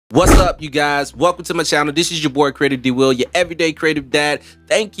What's up, you guys? Welcome to my channel. This is your boy Creative D Will, your everyday creative dad.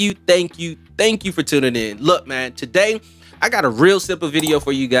 Thank you for tuning in. Look, man, today I got a real simple video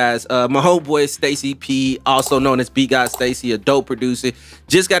for you guys. My homeboy Stacy P, also known as Beat God Stacy, a dope producer,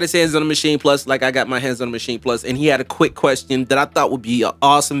 just got his hands on the Maschine Plus like I got my hands on the Maschine Plus, and he had a quick question that I thought would be an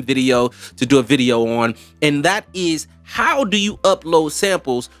awesome video to do a video on, and that is, how do you upload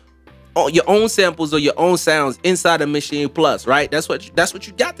samples, your own samples or your own sounds inside of Maschine Plus, right? That's what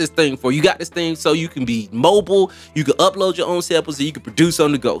you got this thing for. You got this thing so you can be mobile, you can upload your own samples, and you can produce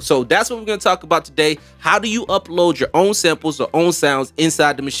on the go. So that's what we're going to talk about today. How do you upload your own samples or own sounds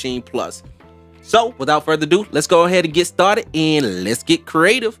inside the Maschine Plus? So without further ado, let's go ahead and get started and let's get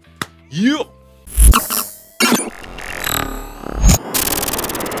creative. Yeah.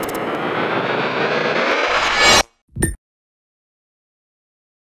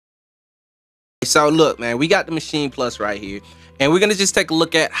 So look, man, we got the Maschine Plus right here, and we're gonna just take a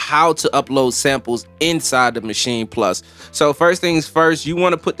look at how to upload samples inside the Maschine Plus. So first things first, you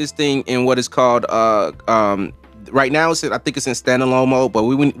want to put this thing in what is called right now I think it's in standalone mode, but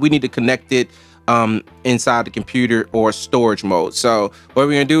we need to connect it inside the computer or storage mode. So what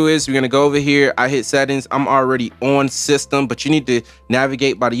we're gonna do is we're gonna go over here. I hit settings. I'm already on system, but you need to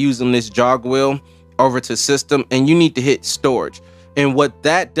navigate by using this jog wheel over to system, and you need to hit storage. And what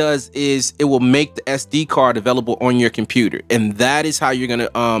that does is it will make the SD card available on your computer, and that is how you're gonna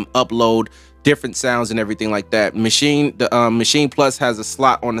upload different sounds and everything like that. Maschine Plus has a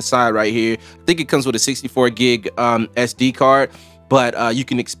slot on the side right here. I think it comes with a 64 gig SD card, but you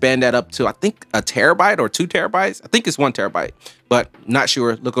can expand that up to, I think, a terabyte or 2 terabytes. I think it's 1 terabyte, but not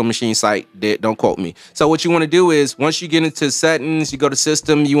sure. Look on Maschine site. Don't quote me. So what you want to do is, once you get into settings, you go to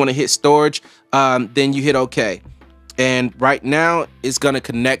system, you want to hit storage, then you hit OK. And right now it's going to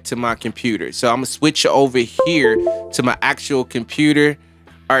connect to my computer. So I'm going to switch over here to my actual computer.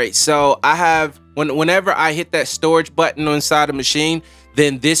 All right, so I have, whenever I hit that storage button inside the Maschine,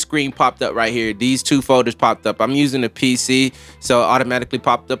 then this screen popped up right here. These two folders popped up. I'm using a PC, so it automatically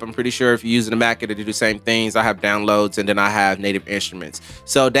popped up. I'm pretty sure if you're using a Mac, it'll do the same things. I have downloads, and then I have Native Instruments.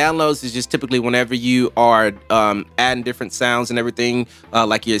 So downloads is just typically whenever you are adding different sounds and everything,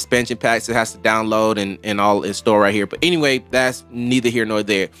 like your expansion packs, it has to download and all is stored right here. But anyway, that's neither here nor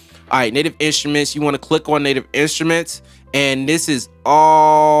there. All right, Native Instruments, you want to click on Native Instruments, and this is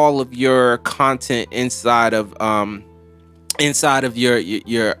all of your content inside of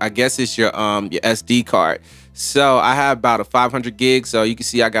your I guess it's your SD card. So I have about a 500 gigs, so you can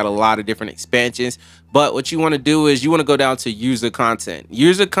see I got a lot of different expansions. But what you want to do is you want to go down to user content.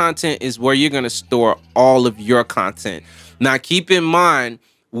 User content is where you're going to store all of your content. Now keep in mind,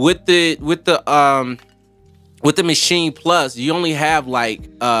 with the Maschine Plus, you only have like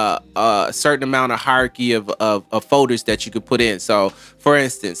a certain amount of hierarchy of folders that you could put in. So for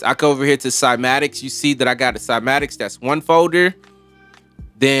instance, I go over here to cymatics. You see that I got a cymatics, that's one folder.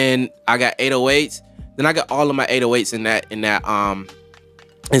 Then I got 808s. Then I got all of my 808s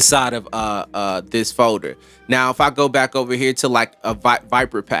inside of this folder. Now if I go back over here to like a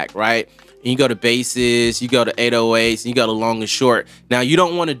Viper pack, right? And you go to basses, you go to 808s, and you go to long and short. Now you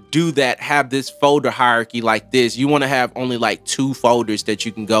don't want to do that, have this folder hierarchy like this. You want to have only like 2 folders that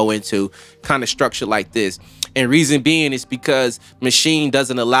you can go into, kind of structured like this. And reason being is because Maschine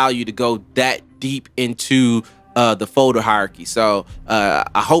doesn't allow you to go that deep into the folder hierarchy. So I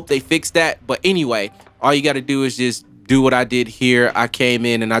hope they fix that. But anyway, all you got to do is just do what I did here. I came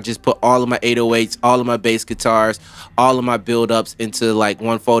in and I just put all of my 808s, all of my bass guitars, all of my build-ups into like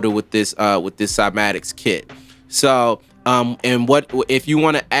one folder with this cymatics kit. So and what if you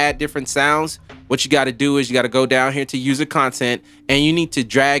want to add different sounds, what you got to do is you got to go down here to user content, and you need to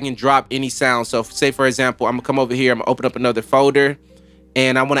drag and drop any sound. So say for example, I'm gonna come over here, I'm gonna open up another folder,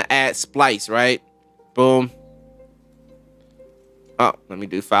 and I want to add splice, right? Boom. Oh, let me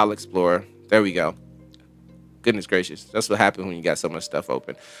do File Explorer. There we go. Goodness gracious, that's what happens when you got so much stuff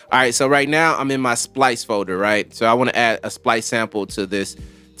open. All right, so right now I'm in my splice folder, right? So I want to add a splice sample to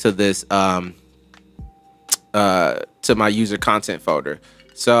my user content folder.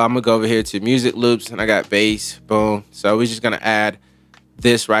 So I'm gonna go over here to music loops, and I got bass. Boom. So we're just gonna add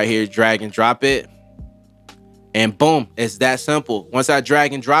this right here, drag and drop it, and boom, it's that simple. Once I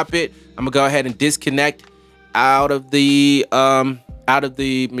drag and drop it, I'm gonna go ahead and disconnect out of the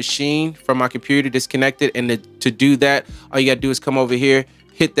Maschine from my computer, disconnected. And to do that, all you gotta do is come over here,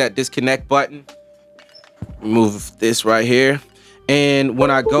 hit that disconnect button, move this right here, and when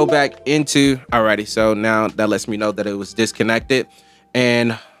I go back into, alrighty, so now that lets me know that it was disconnected,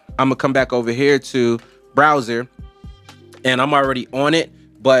 and I'm gonna come back over here to browser, and I'm already on it,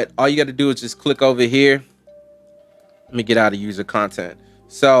 but all you gotta do is just click over here. Let me get out of user content.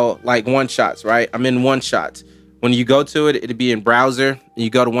 So like one shots, right? I'm in one shots. When you go to it, it'll be in browser. You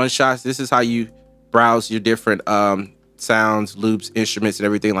go to one shots. This is how you browse your different sounds, loops, instruments, and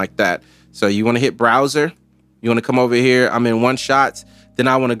everything like that. So you want to hit browser. You want to come over here. I'm in one shots. Then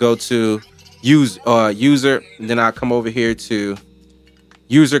I want to go to user, and then I come over here to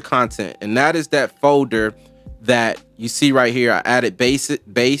user content, and that is that folder that you see right here. I added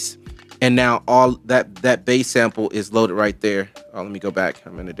bass, and now all that bass sample is loaded right there. Oh, let me go back.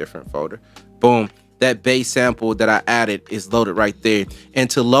 I'm in a different folder. Boom. That bass sample that I added is loaded right there. And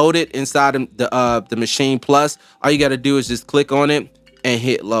to load it inside the Maschine Plus, all you got to do is just click on it and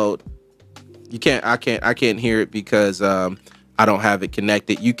hit load. I can't hear it because I don't have it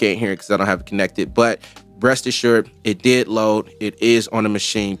connected. You can't hear it because I don't have it connected. But rest assured, it did load. It is on the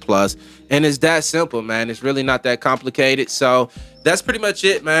Maschine Plus, and it's that simple, man. It's really not that complicated. So that's pretty much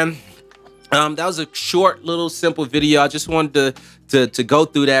it, man. That was a short, little, simple video. I just wanted to go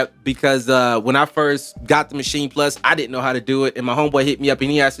through that because when I first got the Maschine Plus, I didn't know how to do it, and my homeboy hit me up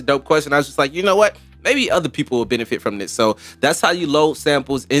and he asked a dope question. I was just like, you know what? Maybe other people will benefit from this. So that's how you load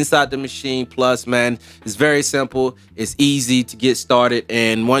samples inside the Maschine Plus, man. It's very simple. It's easy to get started.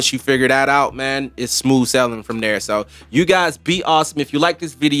 And once you figure that out, man, it's smooth sailing from there. So you guys be awesome. If you like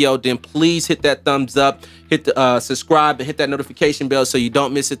this video, then please hit that thumbs up, hit the subscribe, and hit that notification bell so you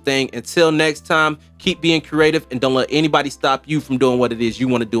don't miss a thing. Until next time, keep being creative and don't let anybody stop you from doing what it is you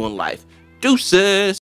want to do in life. Deuces.